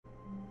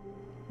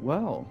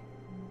Well,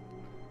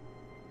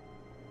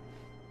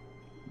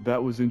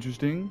 that was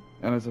interesting,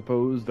 and I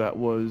suppose that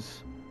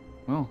was,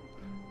 well,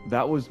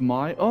 that was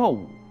my,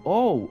 oh.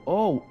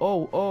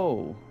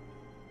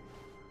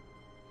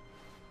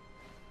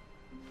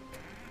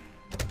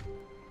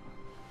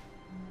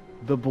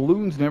 The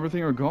balloons and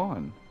everything are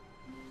gone.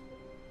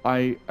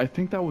 I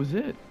think that was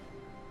it.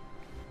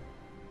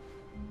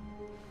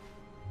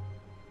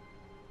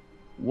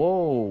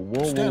 Whoa.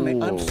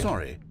 Stanley, I'm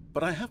sorry,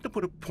 but I have to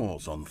put a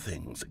pause on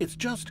things. It's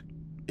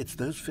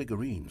those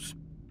figurines,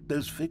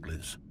 those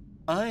figglers.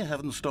 I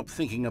haven't stopped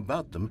thinking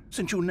about them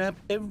since you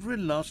nabbed every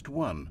last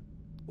one.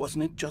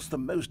 Wasn't it just the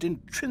most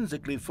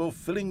intrinsically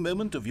fulfilling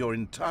moment of your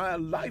entire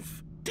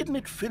life? Didn't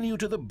it fill you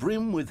to the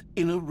brim with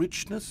inner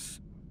richness?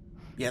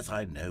 Yes,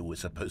 I know we're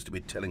supposed to be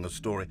telling a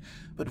story,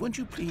 but won't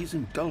you please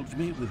indulge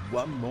me with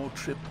one more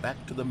trip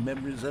back to the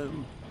memory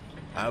zone?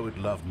 I would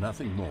love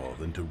nothing more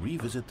than to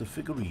revisit the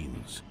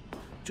figurines.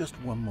 Just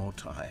one more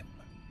time.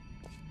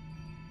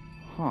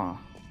 Huh.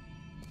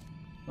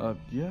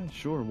 Yeah,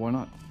 sure, why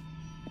not?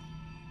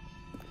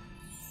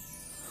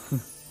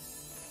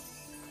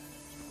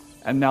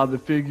 And now the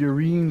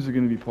figurines are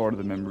going to be part of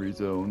the memory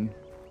zone.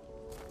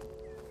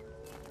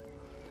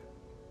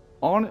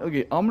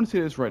 Okay, I'm going to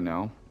say this right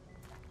now.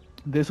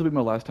 This will be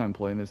my last time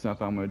playing this, not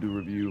that I'm going to do a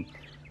review.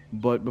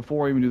 But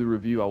before I even do the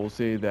review, I will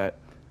say that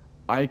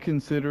I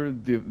consider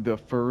the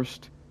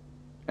first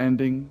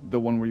ending, the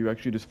one where you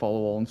actually just follow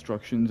all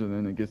instructions and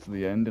then it gets to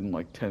the end in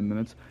like 10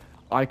 minutes.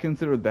 I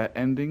consider that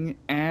ending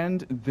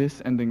and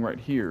this ending right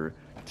here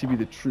to be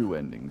the true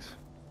endings.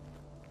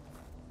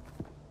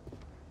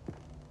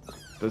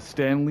 The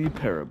Stanley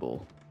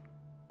Parable.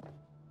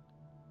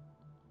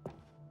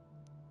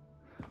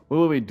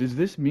 Wait, does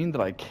this mean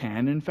that I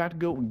can in fact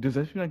go, does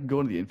this mean I can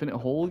go into the infinite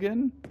hole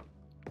again?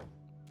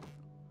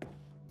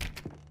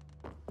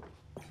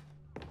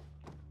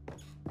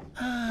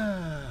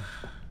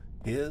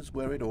 Here's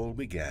where it all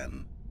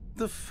began.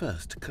 The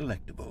first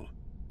collectible.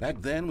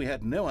 Back then, we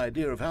had no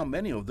idea of how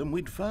many of them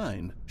we'd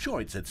find. Sure,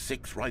 it said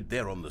 6 right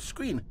there on the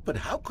screen, but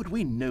how could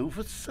we know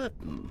for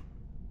certain?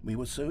 We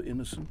were so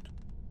innocent.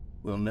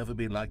 We'll never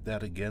be like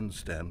that again,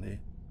 Stanley.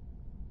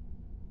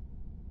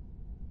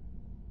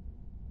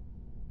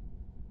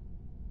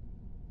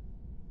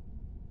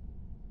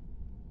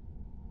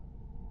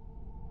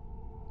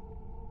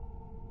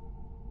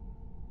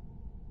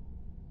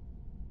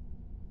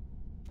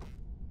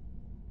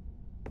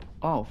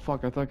 Oh,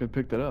 fuck, I thought I could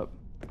pick that up.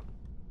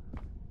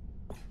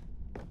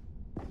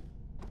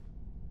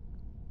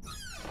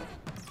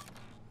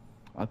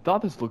 I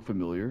thought this looked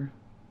familiar.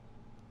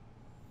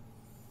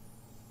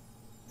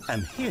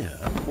 And here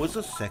was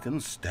a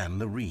second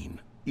Stanlerine.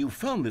 You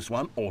found this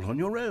one all on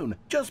your own,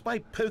 just by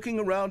poking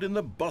around in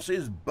the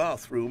boss's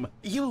bathroom.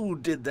 You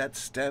did that,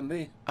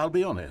 Stanley. I'll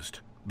be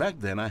honest. Back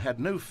then, I had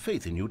no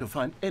faith in you to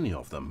find any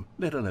of them,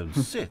 let alone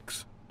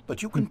 6.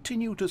 But you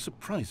continue to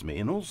surprise me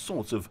in all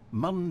sorts of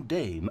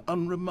mundane,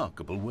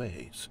 unremarkable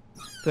ways.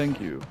 Thank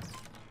you.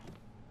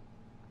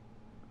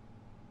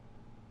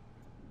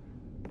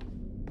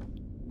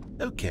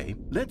 Okay,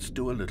 let's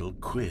do a little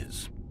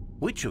quiz.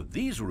 Which of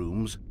these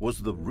rooms was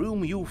the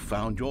room you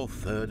found your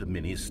third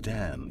mini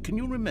Stan? Can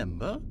you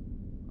remember?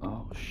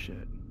 Oh,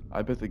 shit.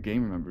 I bet the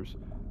game remembers.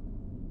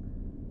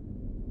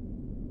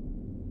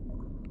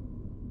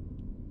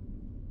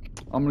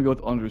 I'm gonna go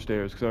with under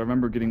stairs, because I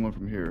remember getting one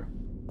from here.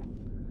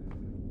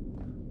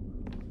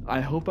 I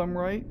hope I'm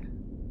right.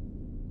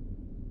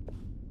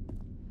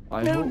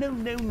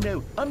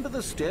 No. Under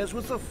the stairs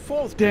was the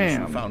 4th place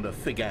you found a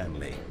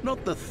Figanley,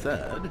 not the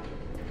 3rd.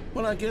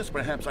 Well, I guess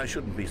perhaps I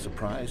shouldn't be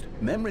surprised.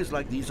 Memories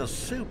like these are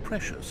so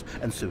precious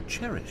and so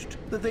cherished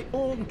that they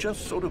all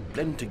just sort of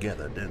blend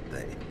together, don't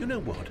they? You know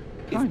what?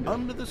 If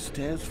under the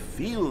stairs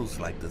feels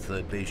like the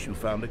 3rd place you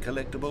found a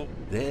collectible,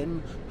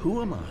 then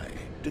who am I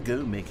to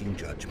go making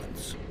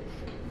judgments?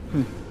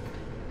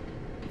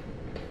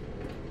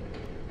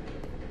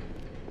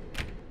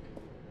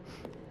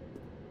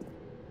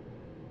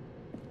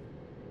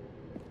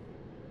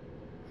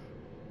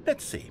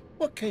 Let's see,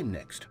 what came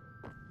next?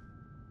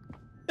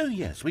 Oh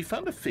yes, we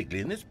found a Figley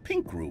in this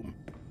pink room.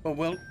 Oh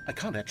well, I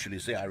can't actually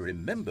say I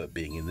remember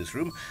being in this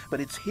room, but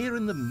it's here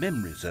in the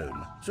memory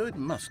zone, so it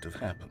must have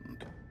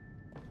happened.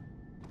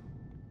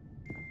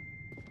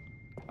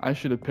 I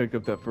should have picked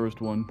up that first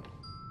one.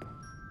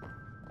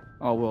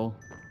 Oh well,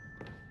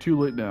 too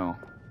late now.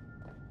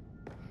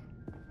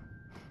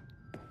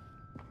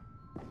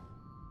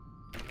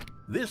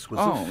 This was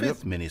the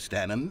 5th mini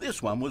Stan, and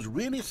this one was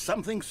really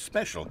something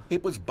special.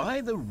 It was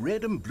by the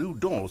red and blue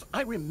doors.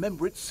 I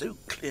remember it so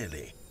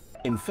clearly.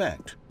 In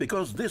fact,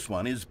 because this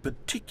one is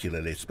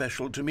particularly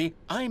special to me,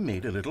 I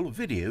made a little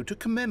video to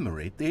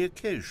commemorate the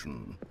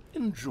occasion.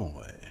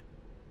 Enjoy.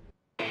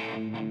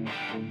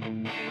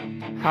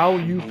 How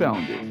you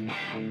found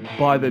it.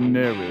 By the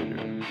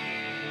narrator.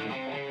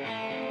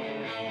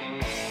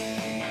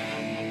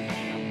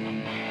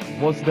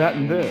 What's that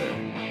in there?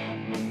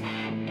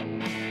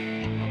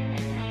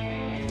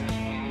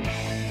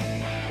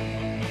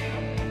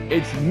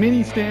 It's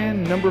mini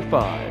Stan number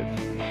 5.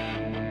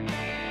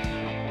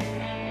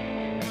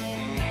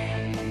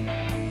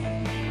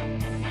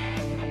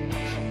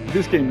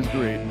 This game is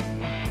great.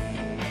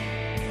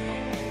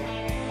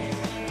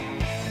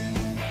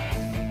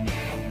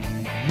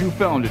 You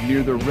found it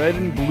near the red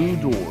and blue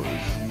doors.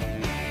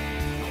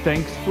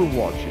 Thanks for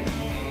watching.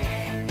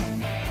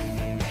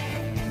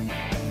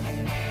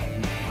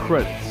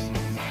 Credits.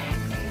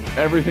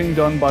 Everything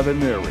done by the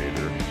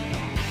narrator.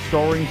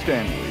 Starring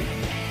Stanley.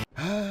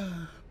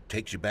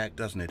 Takes you back,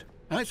 doesn't it?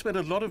 I spent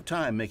a lot of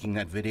time making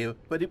that video,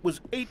 but it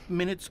was 8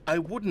 minutes I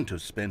wouldn't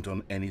have spent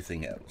on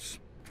anything else.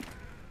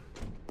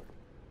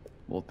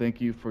 Well,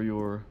 thank you for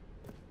your...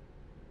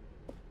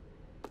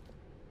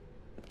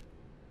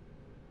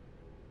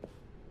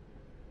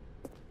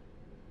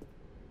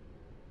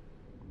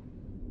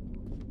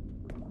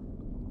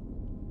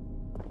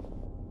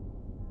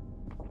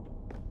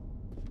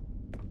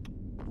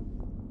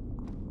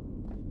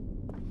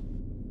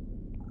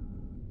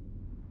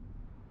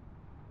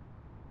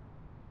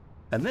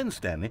 And then,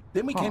 Stanley,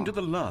 we came to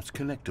the last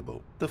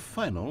collectible, the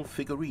final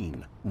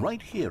figurine,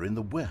 right here in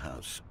the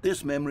warehouse.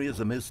 This memory is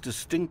the most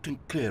distinct and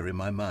clear in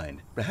my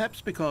mind, perhaps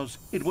because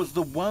it was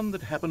the one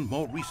that happened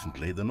more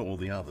recently than all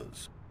the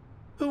others.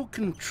 Who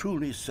can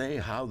truly say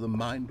how the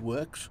mind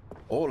works?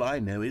 All I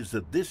know is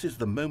that this is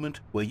the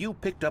moment where you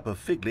picked up a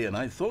Figly and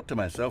I thought to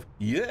myself,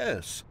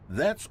 yes,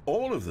 that's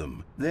all of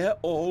them. They're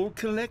all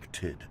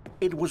collected.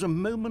 It was a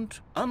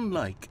moment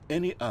unlike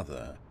any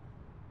other.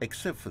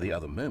 Except for the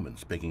other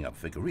moments picking up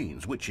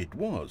figurines, which it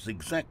was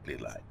exactly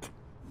like.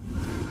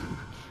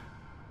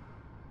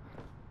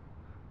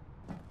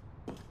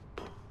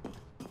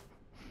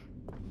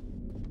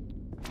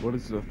 What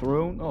is the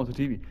throne? Oh, it's a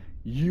TV.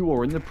 You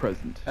are in the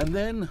present. And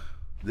then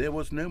there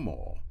was no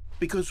more.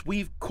 Because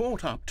we've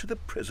caught up to the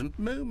present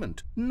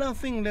moment.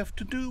 Nothing left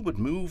to do but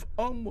move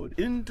onward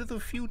into the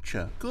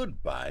future.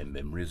 Goodbye,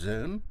 Memory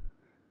Zone.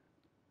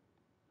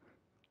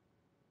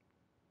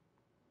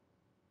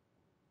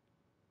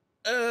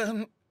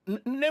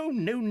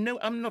 No,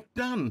 I'm not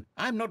done.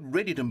 I'm not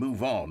ready to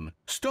move on.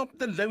 Stop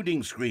the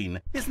loading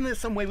screen. Isn't there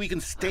some way we can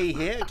stay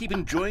here, keep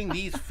enjoying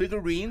these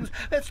figurines?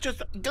 Let's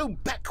just go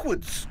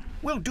backwards.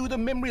 We'll do the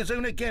Memory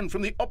Zone again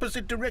from the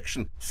opposite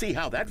direction. See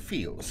how that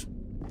feels.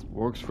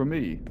 Works for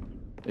me.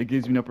 It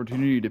gives me an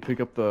opportunity to pick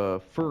up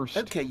the first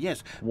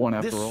one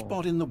after all. This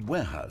spot in the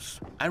warehouse.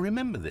 I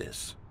remember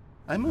this.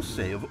 I must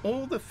say, of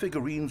all the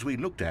figurines we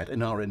looked at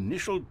in our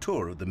initial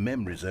tour of the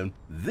Memory Zone,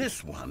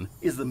 this one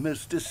is the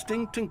most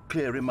distinct and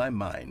clear in my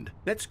mind.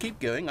 Let's keep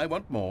going. I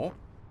want more.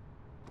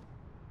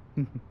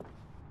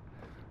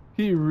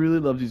 He really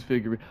loves these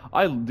figurines.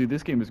 Dude,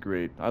 this game is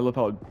great. I love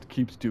how it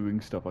keeps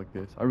doing stuff like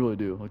this. I really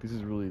do. Like, this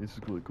is really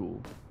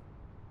cool.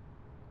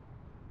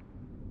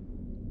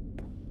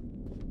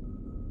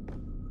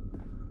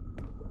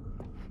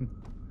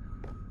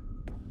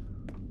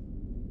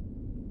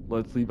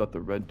 Let's leave out the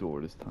red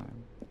door this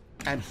time.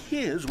 And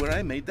here's where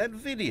I made that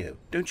video.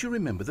 Don't you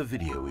remember the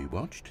video we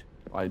watched?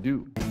 I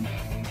do.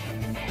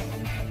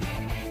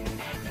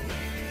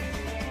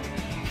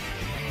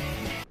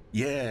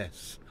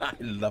 Yes, I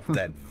loved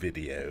that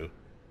video.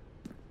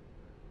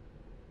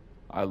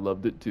 I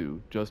loved it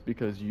too, just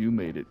because you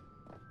made it.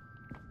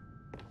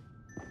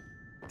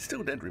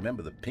 Still don't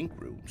remember the pink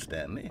room,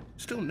 Stanley.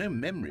 Still no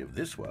memory of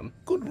this one.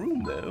 Good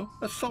room, though.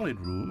 A solid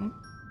room.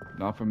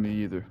 Not for me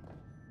either.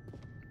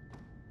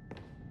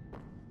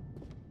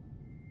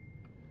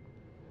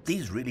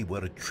 These really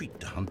were a treat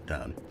to hunt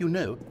down. You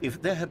know,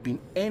 if there had been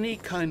any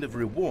kind of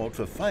reward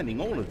for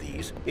finding all of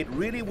these, it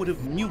really would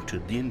have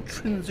muted the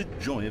intrinsic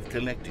joy of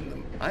collecting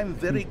them. I'm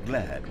very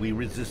glad we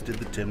resisted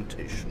the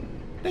temptation.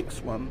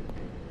 Next one.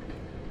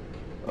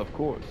 Of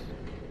course.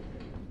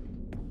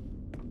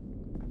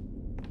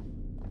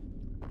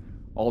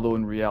 Although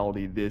in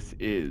reality, this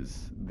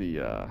is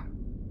the,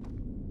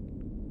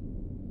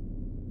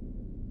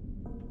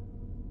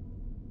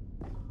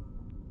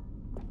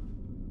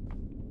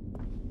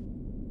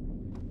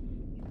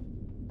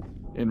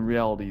 In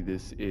reality,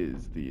 this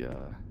is the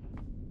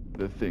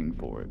thing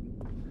for it.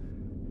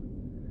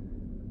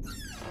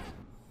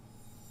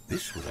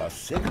 This was our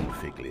second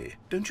Figly.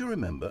 Don't you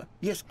remember?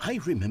 Yes, I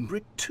remember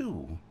it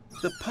too.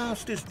 The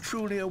past is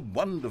truly a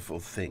wonderful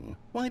thing.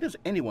 Why does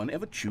anyone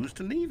ever choose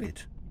to leave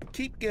it?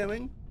 Keep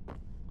going.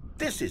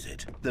 This is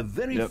it. The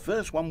very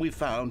first one we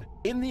found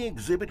in the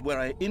exhibit where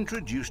I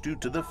introduced you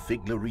to the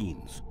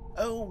figurines.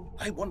 Oh,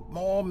 I want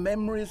more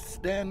memories,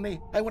 Stanley.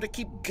 I want to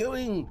keep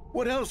going.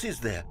 What else is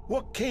there?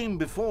 What came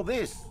before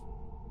this?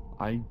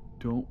 I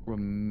don't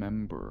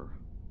remember.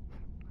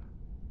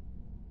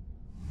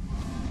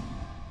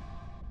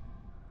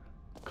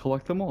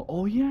 Collect them all.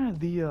 Oh yeah,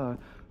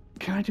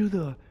 can I do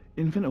the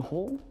infinite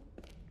hole?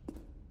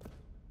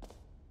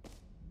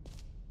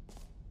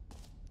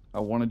 I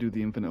want to do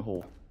the infinite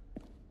hole.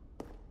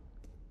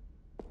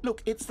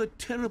 Look, it's the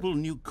terrible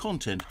new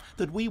content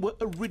that we were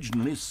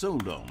originally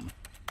sold on.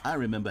 I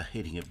remember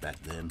hating it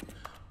back then,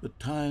 but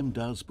time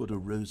does put a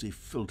rosy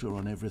filter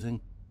on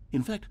everything.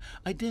 In fact,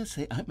 I dare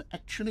say I'm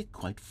actually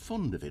quite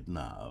fond of it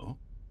now.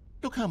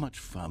 Look how much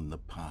fun the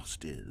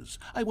past is.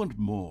 I want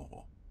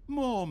more.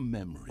 More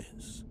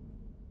memories.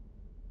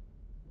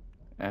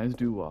 As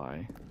do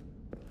I.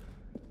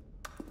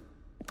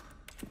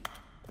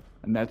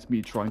 And that's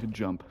me trying to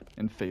jump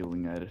and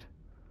failing at it.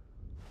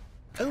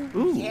 Oh,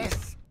 Ooh.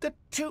 yes, the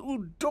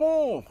two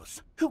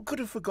doors. Who could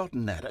have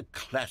forgotten that? A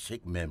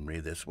classic memory,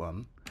 this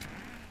one.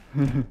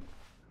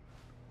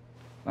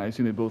 I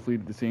assume they both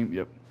lead to the same.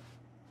 Yep.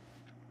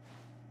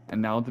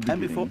 And now at the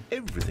beginning. And before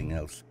everything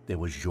else, there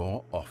was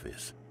your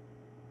office.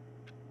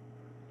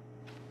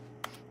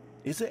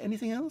 Is there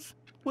anything else?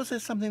 Was there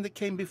something that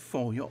came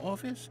before your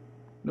office?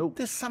 Nope.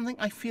 There's something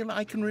I feel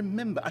I can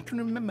remember. I can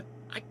remember.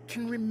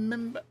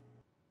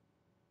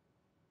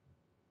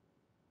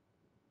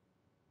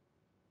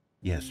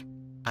 Yes,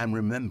 I'm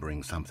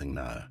remembering something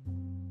now.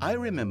 I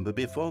remember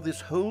before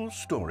this whole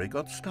story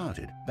got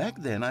started.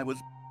 Back then I was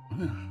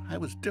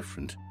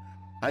different.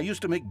 I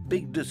used to make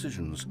big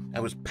decisions. I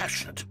was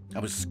passionate. I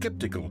was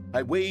skeptical.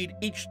 I weighed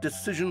each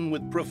decision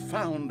with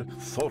profound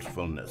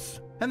thoughtfulness.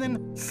 And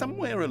then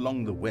somewhere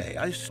along the way,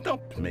 I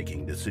stopped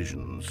making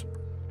decisions.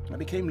 I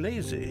became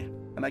lazy,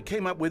 and I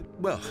came up with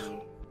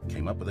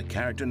a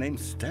character named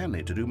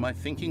Stanley to do my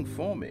thinking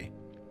for me.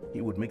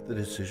 He would make the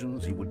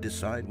decisions. He would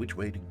decide which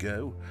way to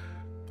go.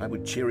 I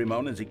would cheer him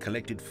on as he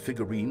collected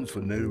figurines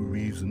for no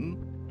reason.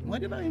 Why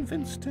did I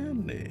invent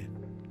Stanley?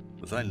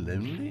 Was I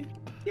lonely?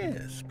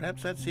 Yes,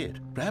 perhaps that's it.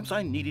 Perhaps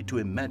I needed to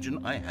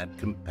imagine I had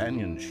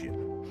companionship.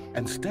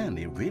 And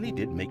Stanley really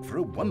did make for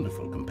a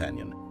wonderful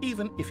companion,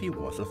 even if he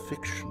was a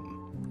fiction.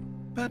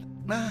 But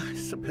I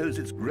suppose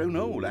it's grown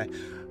old. I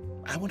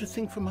want to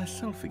think for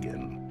myself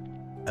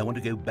again. I want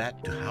to go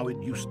back to how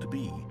it used to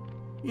be.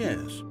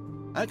 Yes,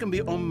 I can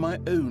be on my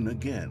own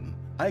again.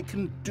 I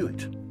can do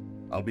it.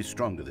 I'll be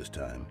stronger this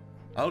time.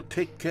 I'll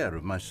take care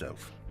of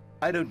myself.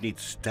 I don't need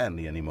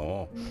Stanley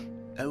anymore.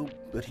 Oh,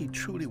 but he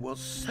truly was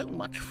so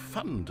much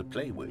fun to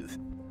play with.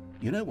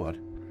 You know what?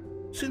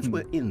 Since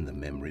we're in the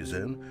memory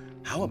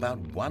zone, how about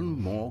one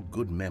more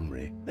good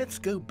memory? Let's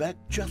go back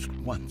just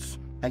once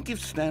and give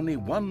Stanley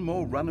one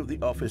more run of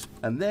the office,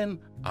 and then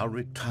I'll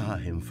retire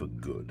him for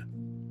good.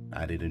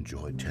 I did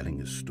enjoy telling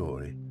his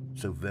story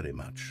so very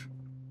much.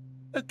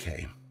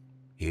 Okay,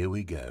 here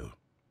we go.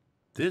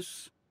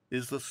 This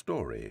is the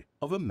story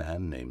of a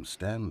man named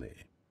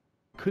Stanley.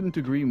 Couldn't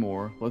agree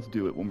more. Let's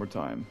do it one more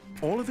time.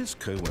 All of his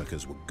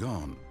co-workers were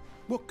gone.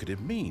 What could it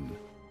mean?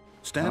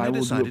 Stanley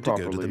decided to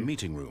go to the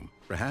meeting room.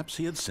 Perhaps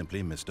he had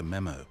simply missed a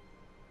memo.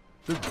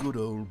 The good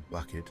old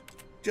bucket.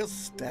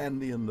 Just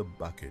Stanley and the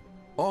bucket.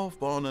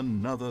 Off on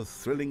another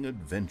thrilling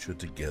adventure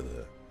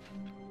together.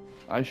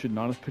 I should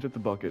not have picked up the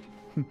bucket.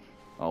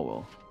 Oh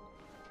well.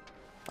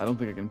 I don't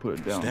think I can put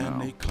it down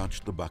Stanley now.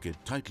 clutched the bucket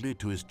tightly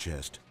to his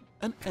chest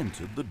and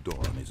entered the door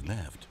on his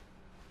left.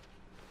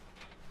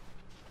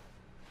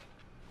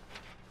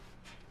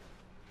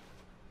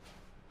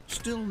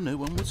 Still no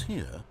one was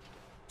here.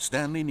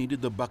 Stanley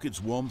needed the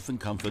bucket's warmth and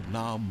comfort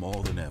now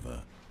more than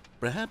ever.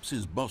 Perhaps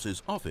his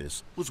boss's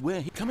office was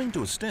where he... Coming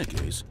to a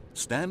staircase,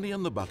 Stanley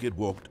and the bucket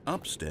walked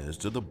upstairs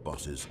to the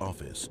boss's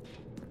office.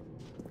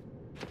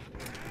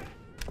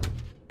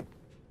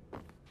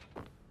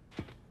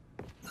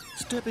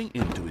 Stepping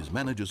into his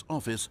manager's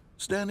office,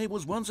 Stanley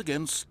was once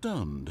again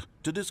stunned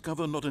to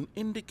discover not an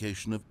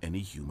indication of any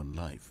human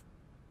life.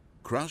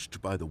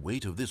 Crushed by the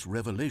weight of this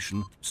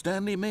revelation,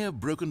 Stanley may have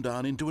broken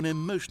down into an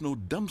emotional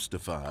dumpster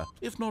fire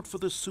if not for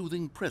the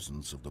soothing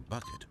presence of the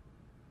bucket.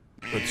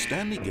 But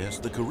Stanley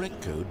guessed the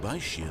correct code by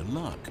sheer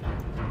luck.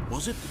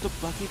 Was it that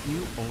the bucket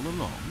knew all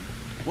along?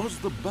 Was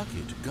the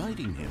bucket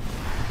guiding him?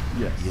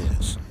 Yes.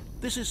 Yes.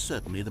 This is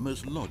certainly the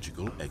most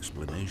logical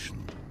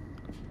explanation.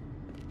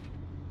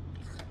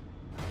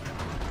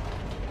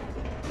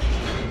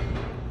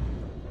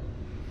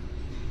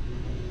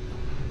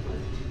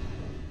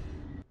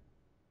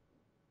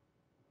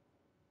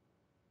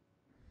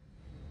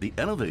 The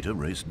elevator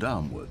raced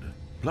downward,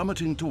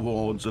 plummeting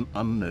towards an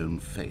unknown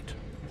fate.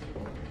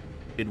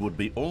 It would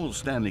be all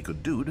Stanley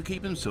could do to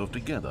keep himself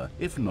together,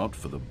 if not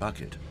for the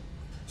bucket.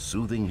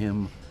 Soothing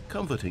him,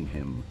 comforting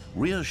him,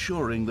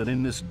 reassuring that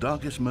in this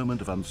darkest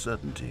moment of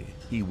uncertainty,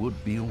 he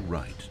would be all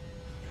right.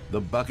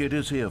 The bucket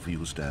is here for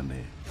you,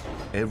 Stanley.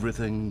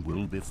 Everything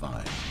will be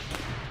fine.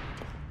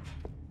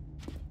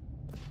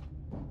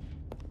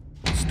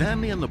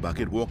 Stanley and the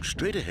bucket walked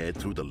straight ahead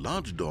through the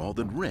large door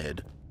that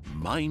read,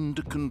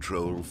 Mind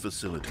Control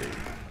Facility.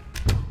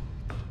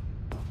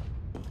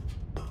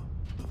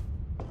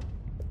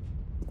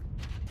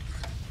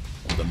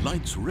 The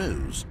lights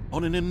rose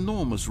on an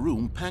enormous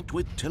room packed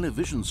with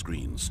television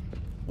screens.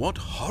 What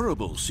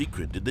horrible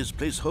secret did this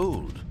place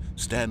hold?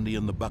 Stanley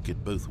and the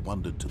bucket both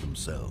wondered to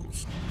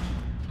themselves.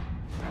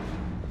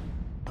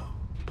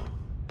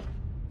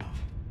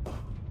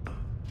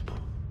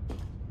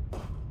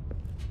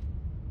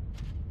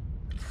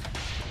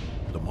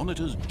 The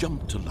monitors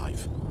jumped to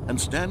life, and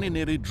Stanley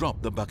nearly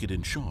dropped the bucket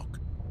in shock.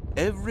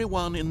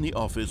 Everyone in the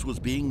office was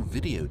being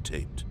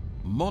videotaped,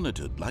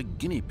 monitored like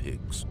guinea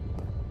pigs.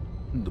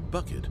 The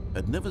bucket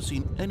had never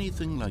seen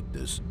anything like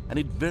this, and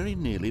it very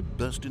nearly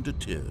burst into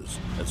tears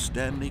as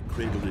Stanley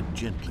cradled it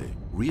gently,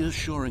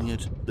 reassuring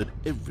it that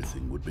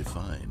everything would be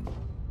fine.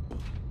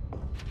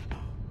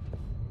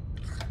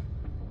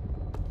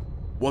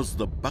 Was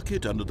the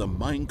bucket under the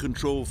mind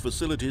control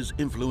facility's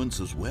influence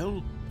as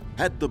well?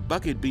 Had the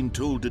bucket been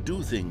told to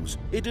do things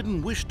it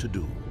didn't wish to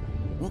do?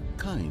 What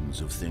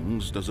kinds of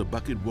things does a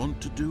bucket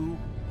want to do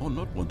or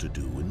not want to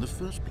do in the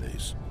first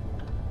place?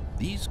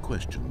 These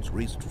questions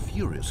raced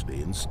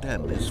furiously in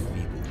Stanley's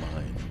feeble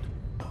mind.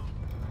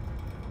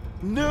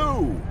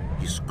 No!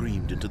 He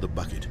screamed into the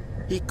bucket.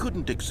 He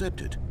couldn't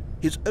accept it.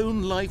 His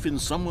own life in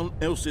someone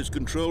else's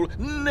control,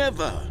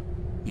 never!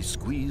 He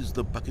squeezed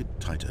the bucket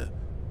tighter.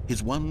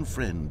 His one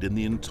friend in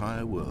the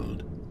entire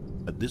world.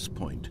 At this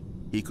point,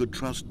 he could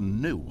trust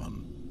no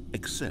one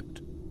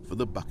except for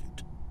the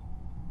bucket.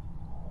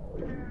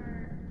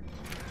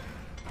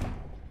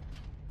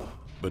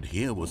 But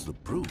here was the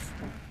proof.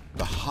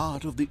 The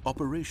heart of the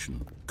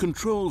operation.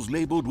 Controls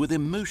labeled with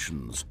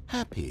emotions,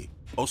 happy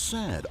or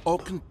sad or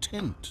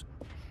content.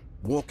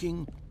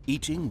 Walking,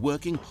 eating,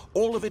 working,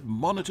 all of it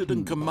monitored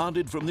and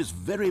commanded from this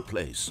very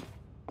place.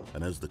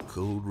 And as the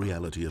cold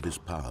reality of his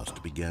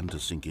past began to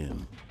sink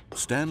in,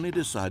 Stanley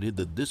decided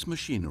that this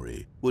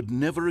machinery would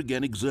never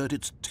again exert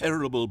its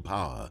terrible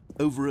power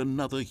over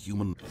another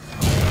human.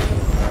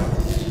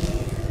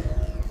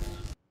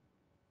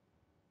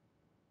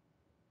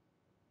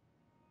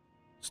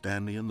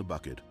 Stanley and the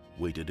bucket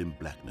waited in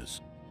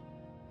blackness.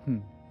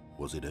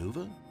 Was it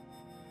over?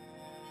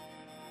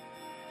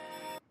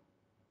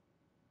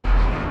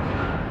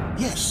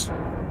 Yes,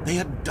 they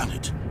had done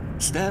it.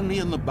 Stanley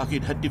and the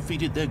bucket had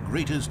defeated their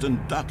greatest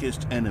and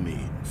darkest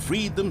enemy,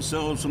 freed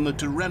themselves from the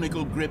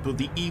tyrannical grip of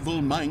the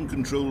evil mind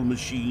control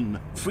machine.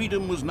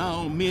 Freedom was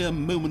now mere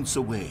moments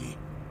away.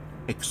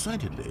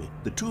 Excitedly,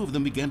 the two of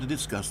them began to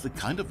discuss the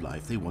kind of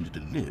life they wanted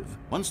to live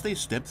once they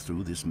stepped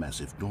through this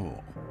massive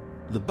door.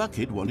 The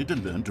bucket wanted to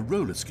learn to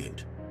roller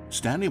skate.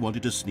 Stanley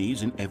wanted to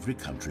sneeze in every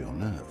country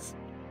on Earth.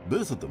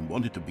 Both of them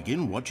wanted to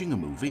begin watching a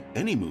movie,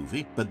 any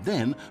movie, but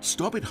then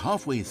stop it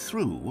halfway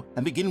through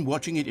and begin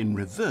watching it in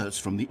reverse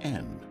from the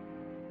end.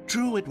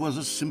 True, it was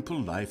a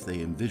simple life they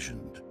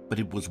envisioned, but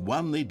it was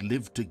one they'd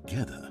lived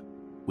together,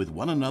 with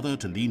one another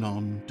to lean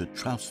on, to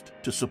trust,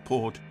 to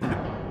support.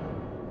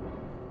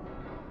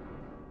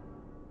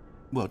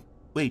 What?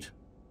 Wait.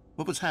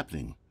 What was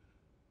happening?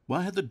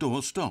 Why had the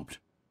door stopped?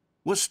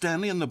 Was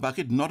Stanley and the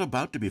bucket not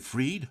about to be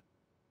freed?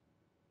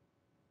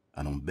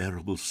 An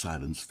unbearable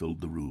silence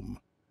filled the room,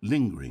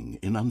 lingering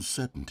in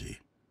uncertainty,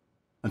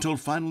 until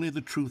finally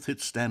the truth hit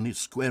Stanley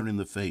square in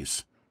the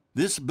face.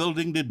 This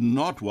building did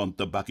not want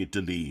the bucket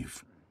to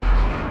leave.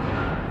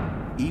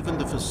 Even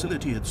the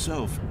facility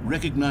itself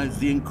recognized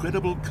the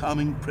incredible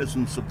calming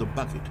presence of the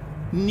bucket,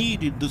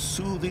 needed the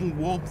soothing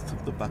warmth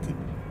of the bucket,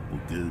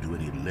 would go to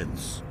any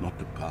lengths not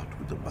to part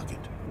with the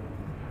bucket.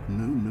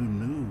 No,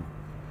 no, no.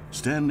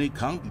 Stanley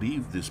can't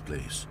leave this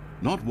place,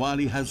 not while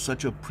he has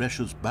such a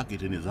precious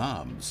bucket in his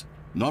arms.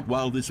 Not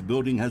while this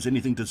building has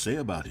anything to say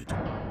about it.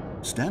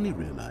 Stanley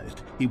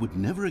realized he would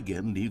never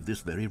again leave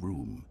this very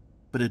room.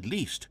 But at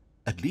least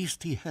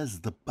he has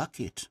the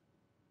bucket.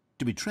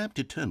 To be trapped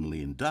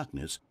eternally in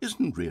darkness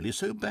isn't really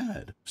so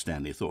bad,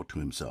 Stanley thought to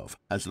himself.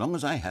 As long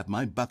as I have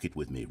my bucket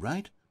with me,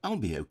 right? I'll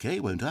be okay,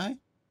 won't I?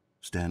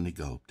 Stanley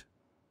gulped.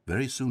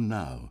 Very soon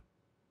now,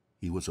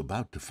 he was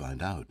about to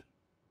find out.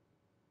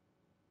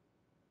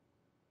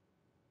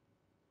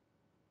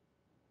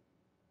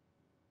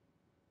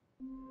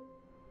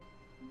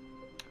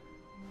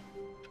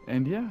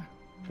 And yeah,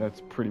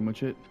 that's pretty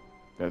much it.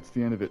 That's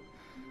the end of it.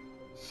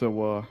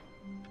 So,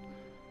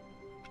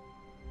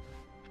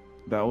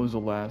 that was the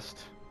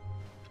last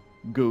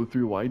go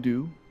through I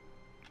do.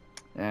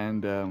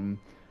 And,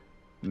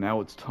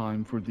 now it's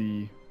time for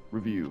the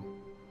review.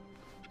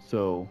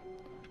 So,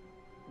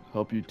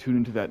 hope you tune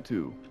into that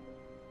too.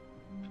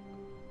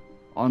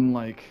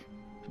 Unlike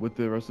with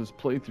the rest of this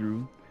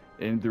playthrough,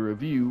 in the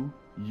review,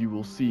 you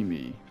will see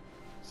me.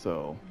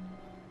 So,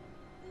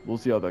 we'll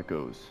see how that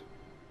goes.